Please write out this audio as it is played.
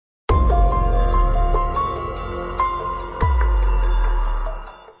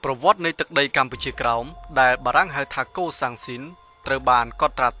ប្រវត្តិនៃទឹកដីកម្ពុជាក្រោមដែលបារាំងហៅថាកូសាំងស៊ីនត្រូវបានក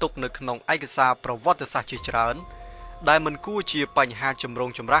ត់ត្រាទុកនៅក្នុងឯកសារប្រវត្តិសាស្ត្រជាច្រើនដែលមិនគួរជាបញ្ហាចម្រូង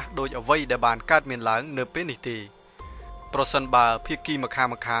ចម្រាសដោយអ្វីដែលបានកើតមានឡើងនៅពេលនេះទេប្រសិនបើភាគីម្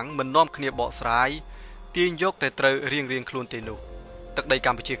ខាងមិននាំគ្នាបកស្រាយទាញយកតែត្រូវរៀងខ្លួនទេនោះទឹកដីក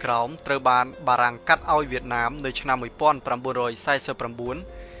ម្ពុជាក្រោមត្រូវបានបារាំងកាត់ឲ្យវៀតណាមនៅឆ្នាំ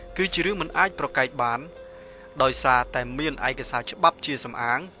1949គឺជារឿងមិនអាចប្រកែកបានដោយសារតែមានឯកសារច្បាប់ជាសំ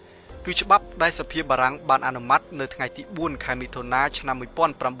អាងគឺច្បាប់ដែលសភាបារាំងបានអនុម័តនៅថ្ងៃទី4ខែមិថុនាឆ្នាំ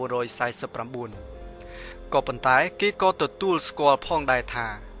1949ក៏ប៉ុន្តែគេក៏ទទួលស្គាល់ផងដែរថា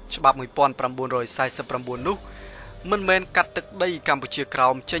ច្បាប់1949នោះមិនមែនកាត់ទឹកដីកម្ពុជាក្រោ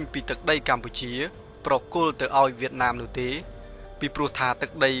មចេញពីទឹកដីកម្ពុជាប្រគល់ទៅឲ្យវៀតណាមនោះទេពីព្រោះថាទឹក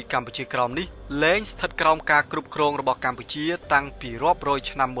ដីកម្ពុជាក្រោមនេះលែងស្ថិតក្រោមការគ្រប់គ្រងរបស់កម្ពុជាតាំងពីរាប់រយ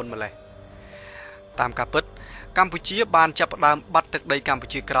ឆ្នាំមុនម្ល៉េះតាមការពិតកម្ពុជាបានចាប់ផ្ដើមបាត់ទឹកដីកម្ពុ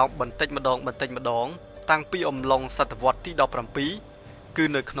ជាក្រោមបន្តិចម្ដងតាំងពីអំឡុងសតវត្សទី17គឺ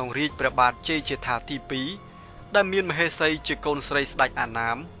នៅក្នុងរាជ្យព្រះបាទជ័យជេដ្ឋាទី2ដែលមានមហេសីជាកូនស្រីស្ដេចអាណា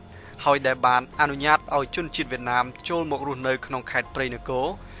មហើយដែលបានអនុញ្ញាតឲ្យជនជាតិវៀតណាមចូលមករស់នៅក្នុងខេត្តព្រៃនគរ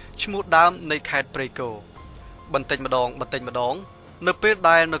ឈ្មោះដើមនៃខេត្តព្រៃគរបន្តិចម្ដងនៅពេល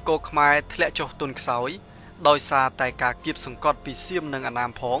ដែលនគរខ្មែរធ្លាក់ចុះទុនខ្សោយដោយសារតែការគៀបសង្កត់ពីសៀមនិងអាណា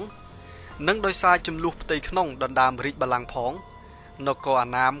មផងនិងដោយសារចំនួនផ្ទៃក្នុងដណ្ដើមរាជបល្ល័ង្កផងនគរអា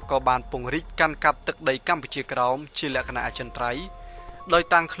ណាមក៏បានពង្រីកកាន់កាប់ទឹកដីកម្ពុជាក្រោមជាលក្ខណៈអចិន្ត្រៃយ៍ដោយ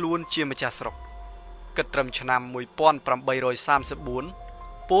តាំងខ្លួនជាម្ចាស់ស្រុកគិតត្រឹមឆ្នាំ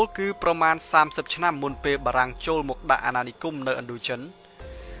1834ពោលគឺប្រមាណ30ឆ្នាំមុនពេលបារាំងចូលមកដាក់អាណានិគមនៅឥណ្ឌូចិន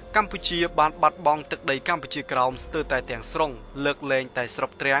កម្ពុជាបានបាត់បង់ទឹកដីកម្ពុជាក្រោមស្ទើរតែទាំងស្រុងលើកលែងតែស្រុ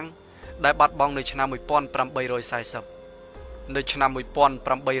កទ្រាំងដែលបាត់បង់នៅឆ្នាំ1840នៅឆ្នាំ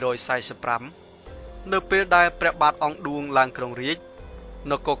1845នៅពេលដែលព្រះបាទអង្គឌួងឡើងគ្រងរាជ្យ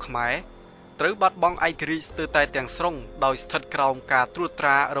នគរខ្មែរត្រូវបាត់បង់ឯករាជ្យស្ទើរតែទាំងស្រុងដោយស្ថិតក្រោមការត្រួតត្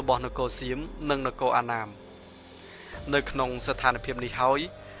រារបស់នគរសៀមនិងនគរអាណាមនៅក្នុងស្ថានភាពនេះហើយ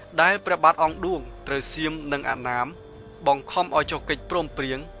ដែលព្រះបាទអង្គឌួងត្រូវសៀមនិងអាណាមបង្ខំឲ្យចុះកិច្ចព្រមព្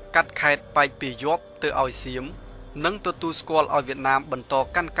រៀងកាត់ខេត្តប៉ែកពីយប់ទៅឲ្យសៀមនិងទទួលស្គាល់ឲ្យវៀតណាមបន្ត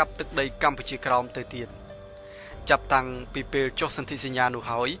កាន់កាប់ទឹកដីកម្ពុជាក្រោមទៅទៀតចាប់តាំងពីពេលចុះសន្ធិសញ្ញានោះ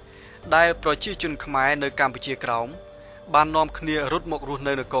ហើយដែលប្រជាជនខ្មែរនៅកម្ពុជាក្រោមបាននាំគ្នារត់មករស់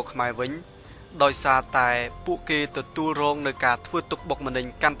នៅនគរខ្មែរវិញដោយសារតែពួកគេទទួលរងនឹងការធ្វើទុកបុកម្នេញ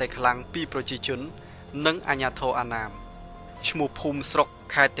កាន់តែខ្លាំងពីប្រជាជននិងអាជ្ញាធរអាណាមឈ្មោះភូមិស្រុក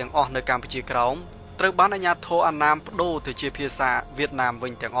ខេត្តទាំងអស់នៅកម្ពុជាក្រោមត្រូវបានអាជ្ញាធរអាណាមប្តូរទៅជាភាសាវៀតណាមវិ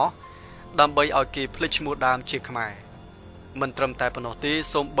ញទាំងអស់ដើម្បីឲ្យគេភ្លេចឈ្មោះដើមជាខ្មែរមិនត្រឹមតែប៉ុណ្ណោះទេ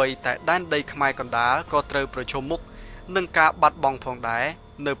សូម្បីតែដែនដីខ្មែរកណ្ដាលក៏ត្រូវប្រឈមមុខនឹងការបាត់បង់ផងដែរ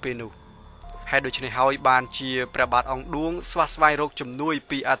នៅពេលនោះហេតុដូច្នេះហើយបានជាព្រះបាទអង្គឌួងស្វែងរកជំនួយ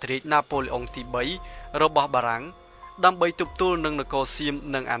ពីអធិរាជណាប៉ូឡេអុងទី3របស់បារាំងដើម្បីទប់ទល់នឹងនគរសៀម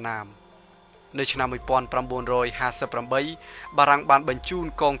និងអាណាមនៅឆ្នាំ1958បារាំងបានបញ្ជូន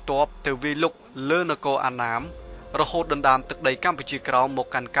កងទ័ពទៅវាយលុកលើនគរអាណាមរហូតដណ្ដើមទឹកដីកម្ពុជាក្រោមមក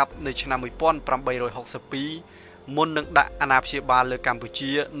កាន់កាប់នៅឆ្នាំ1862មុននឹងដាក់អាណាព្យាបាលលើកម្ពុ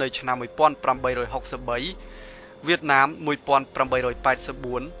ជានៅឆ្នាំ1863វៀតណាម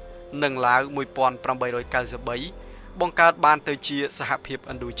1884និងឡាវ1893បង្កើតបានទៅជាសហភាព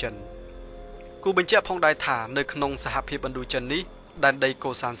ឥណ្ឌូចិនគូបញ្ជាក់ផងដែរថានៅក្នុងសហភាពឥណ្ឌូចិននេះដែនដី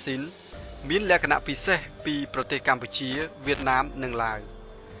កូសាំងស៊ីនមានលក្ខណៈពិសេសពីប្រទេសកម្ពុជាវៀតណាមនិងឡាវ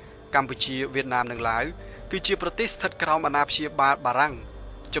កម្ពុជាវៀតណាមនិងឡាវគឺជាប្រទេសស្ថិតក្រោមអាណាព្យាបាលបារាំង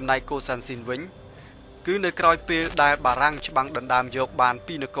ចំណែកកូសាំងស៊ីនវិញគឺនៅក្រោយពេលដែលបារាំងច្បាំងដណ្ដើមយកបាន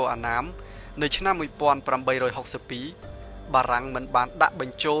ពីនគរអាណាមនៅឆ្នាំ1862បារាំងមិនបានដាក់ប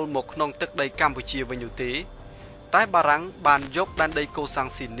ញ្ចូលមកក្នុងទឹកដីកម្ពុជាវិញនោះទេតែបារាំងបានយកដែនដីកូសាំង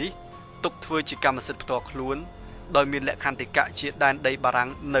ស៊ីននេះទុកធ្វើជាកម្មសិទ្ធិផ្ទាល់ខ្លួនដោយមានលក្ខន្តិកៈជាដែនដីបារាំង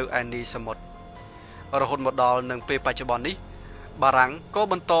នៅឯនីសមុទ្ររហូតមកដល់នឹងពេលបច្ចុប្បន្ននេះបារាំងក៏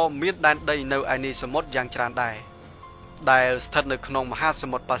បន្តមានដែនដីនៅឯនីសមុទ្រយ៉ាងច្រើនដែរដែលស្ថិតនៅក្នុងមហាស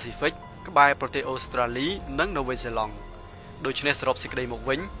មុទ្រប៉ាស៊ីហ្វិកក្បែរប្រទេសអូស្ត្រាលីនិងនូវេសឡង់ដូច្នេះសរុបសេចក្តីមក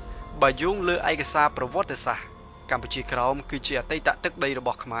វិញបើយោងលើឯកសារប្រវត្តិសាស្ត្រកម្ពុជាក្រោមគឺជាអតីតទឹកដីរប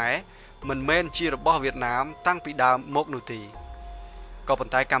ស់ខ្មែរមិនមែនជារបស់វៀតណាមតាំងពីដើមមកនោះទេក៏ប៉ុ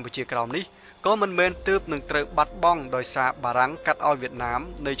ន្តែកម្ពុជាក្រោមនេះក៏មិនមែនទើបនឹងត្រូវបាត់បង់ដោយសារបារាំងកាត់ឲ្យវៀតណាម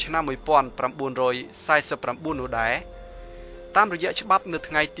នៅឆ្នាំ1949នោះដែរតាមរយៈច្បាប់នៅ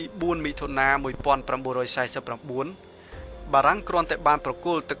ថ្ងៃទី4មិថុនា1949បារាំងគ្រាន់តែបានប្រគ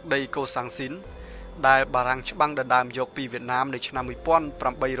ល់ទឹកដីកូសាំងស៊ីនដែលបារាំងច្បាំងដណ្ដើមយកពីវៀតណាមនៅឆ្នាំ1862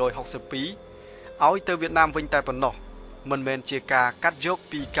ឲ្យទៅវៀតណាមវិញតែប៉ុណ្ណោះមិនមែនជាការកាត់យក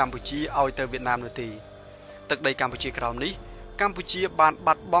ពីកម្ពុជាឲ្យទៅវៀតណាមនោះទេទឹកដីកម្ពុជាក្រោមនេះ កម្ពុជាបាន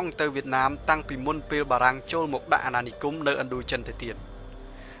បាត់បង់ទៅវៀតណាមតាំងពីមុនពេលបារាំងចូលមកដាក់អាណានិគមនៅឥណ្ឌូចិនទៅទៀត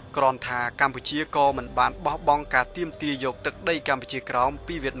គ្រាន់ថាកម្ពុជាក៏មិនបានបោះបង់ការទាមទារយកទឹកដីកម្ពុជាក្រោម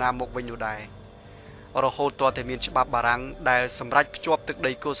ពីវៀតណាមមកវិញនោះដែររហូតទាល់តែមានច្បាប់បារាំងដែលសម្រេចភ្ជាប់ទឹក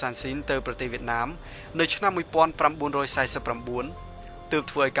ដីកូសាន់ស៊ីនទៅប្រទេសវៀតណាមនៅឆ្នាំ1949ទើប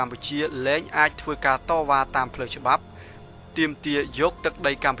ធ្វើឲ្យកម្ពុជាលែងអាចធ្វើការតវ៉ាតាមផ្លូវច្បាប់ទាមទារយកទឹក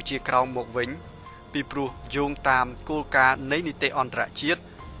ដីកម្ពុជាក្រោមមកវិញពីព្រោះយោងតាមគោលការណ៍នៃនីតិអន្តរជាតិ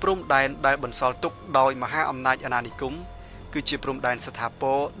ព្រំដែនដែលបន្សល់ទុកដោយមហាអំណាចអាណានិគមគឺជាព្រំដែនស្ថាព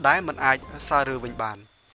រដែលមិនអាចសាររើវិញបាន